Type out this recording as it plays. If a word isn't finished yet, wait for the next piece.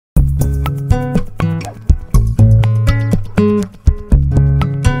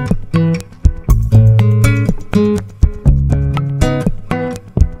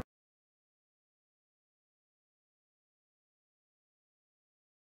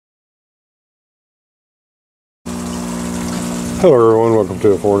Hello everyone, welcome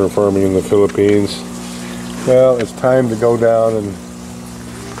to Foreigner Farming in the Philippines. Well, it's time to go down and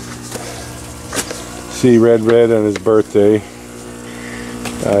see Red on his birthday.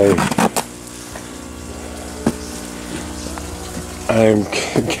 I'm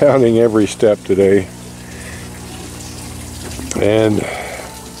counting every step today, and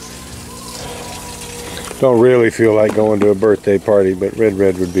don't really feel like going to a birthday party, but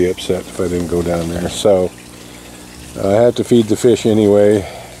Red would be upset if I didn't go down there. So I have to feed the fish anyway.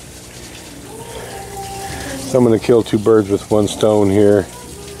 So I'm going to kill two birds with one stone here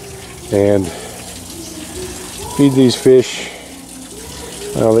and feed these fish.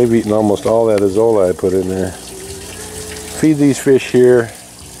 Well, they've eaten almost all that Azolla I put in there. Feed these fish here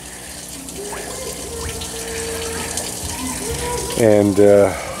and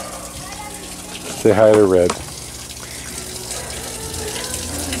say hi to Red.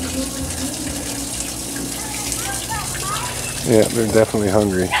 Yeah, they're definitely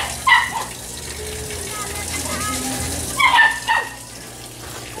hungry.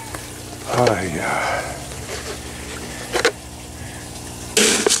 Oh, yeah.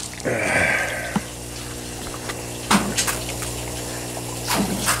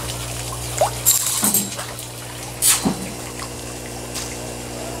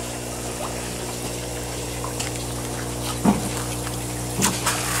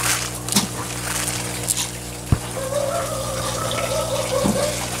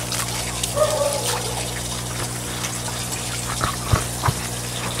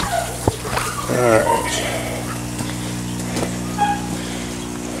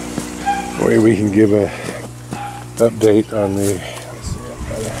 Way we can give a update on the.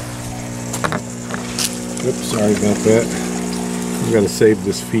 Oops, sorry about that. I've got to save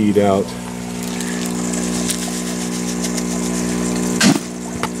this feed out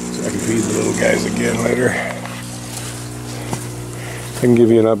so I can feed the little guys again later. I can give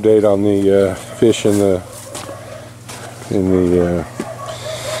you an update on the fish in the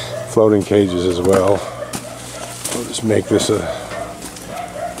floating cages as well. I'll just make this a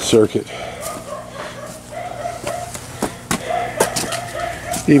circuit.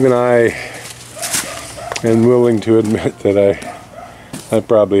 Even I am willing to admit that I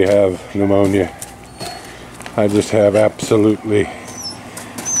probably have pneumonia. I just have absolutely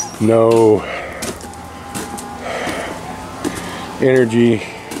no energy.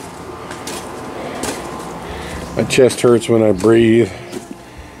 My chest hurts when I breathe.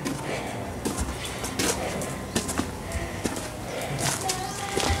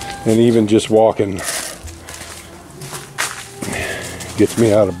 And even just walking gets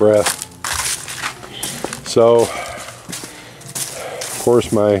me out of breath. So, of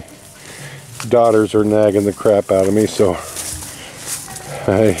course, my daughters are nagging the crap out of me, so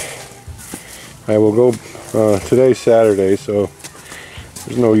I will go. Today's Saturday, so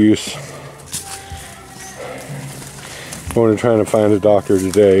there's no use going to trying to find a doctor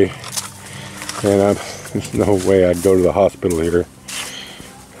today, and there's no way I'd go to the hospital here.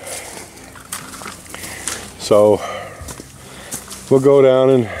 So we'll go down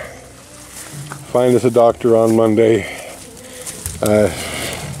and find us a doctor on Monday. I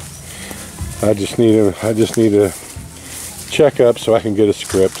just need a checkup so I can get a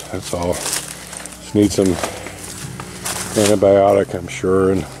script. That's all. Just need some antibiotic, I'm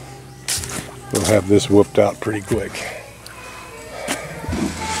sure, and we'll have this whooped out pretty quick.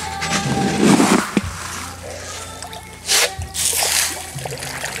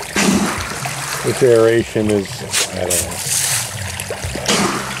 This aeration is, I don't know,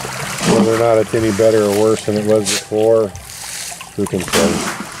 whether or not it's any better or worse than it was before, who can say.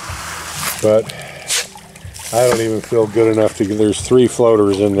 But I don't even feel good enough to, there's 3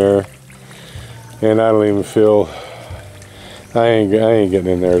 floaters in there, and I don't even feel, I ain't getting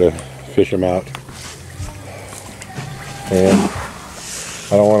in there to fish them out. And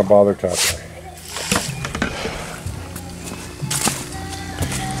I don't want to bother Tata.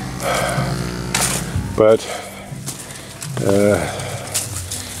 But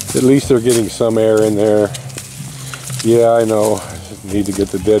at least they're getting some air in there. Yeah, I know, I just need to get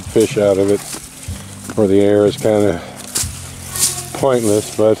the dead fish out of it, or the air is kind of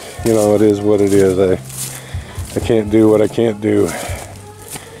pointless, but you know, it is what it is. I can't do what I can't do.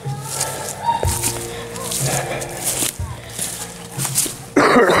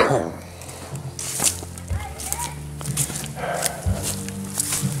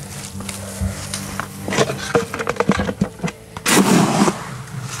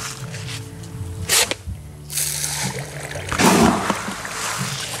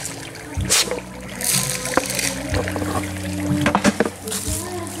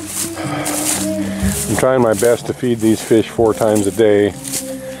 trying my best to feed these fish 4 times a day.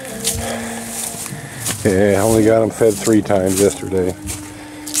 Yeah, I only got them fed 3 times yesterday.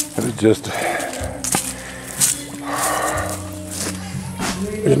 And it just,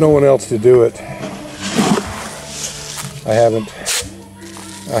 there's no one else to do it. I haven't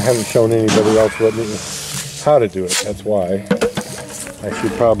shown anybody else how to do it. That's why I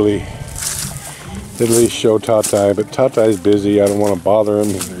should probably at least show Tatai, but Tatai's busy. I don't want to bother him.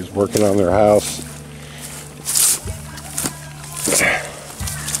 He's working on their house.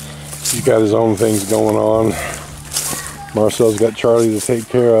 He's got his own things going on. Marcel's got Charlie to take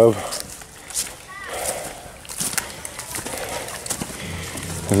care of.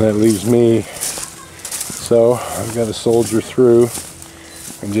 And that leaves me. So I've got to soldier through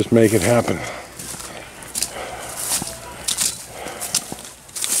and just make it happen.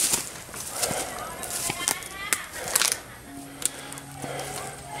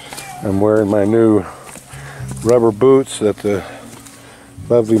 I'm wearing my new rubber boots that the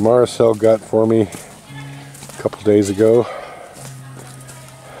lovely Marcel got for me a couple days ago.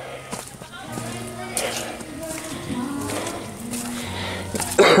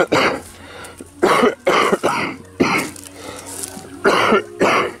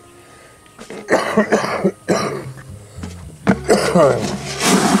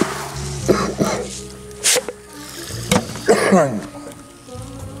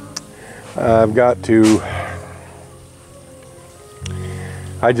 I've got to,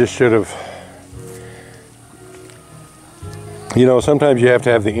 I just should have, you know, sometimes you have to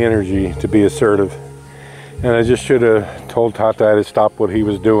have the energy to be assertive. And I just should have told Tatai to stop what he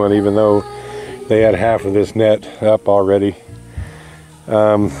was doing, even though they had half of this net up already.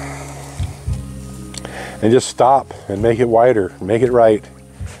 And just stop and make it wider, make it right.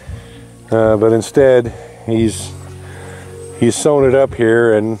 But instead, he's sewn it up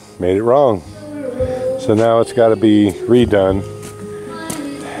here and made it wrong. So now it's got to be redone,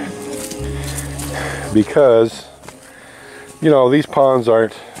 because, you know, these ponds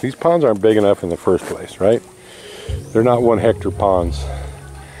aren't big enough in the first place, right? They're not 1 hectare ponds.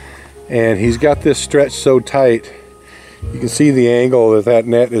 And he's got this stretched so tight, you can see the angle that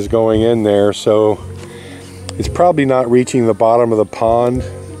net is going in there, so it's probably not reaching the bottom of the pond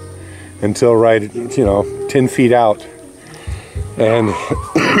until right, you know, 10 feet out. And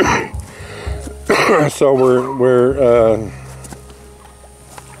so we're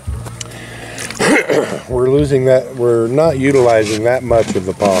losing that. We're not utilizing that much of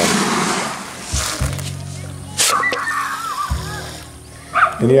the pond.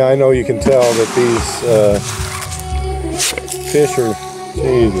 And yeah, I know you can tell that these fish are,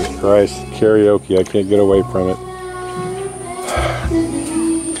 Jesus Christ, karaoke. I can't get away from it.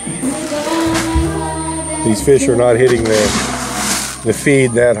 These fish are not hitting the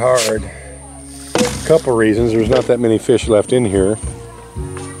feed that hard. A couple reasons. There's not that many fish left in here,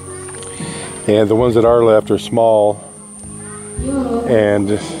 and the ones that are left are small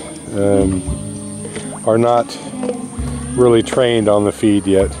and are not really trained on the feed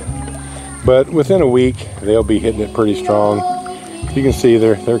yet. But within a week they'll be hitting it pretty strong. You can see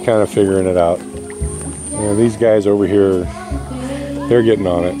they're kind of figuring it out. And these guys over here, they're getting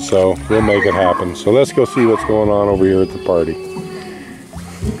on it, so we'll make it happen. So let's go see what's going on over here at the party.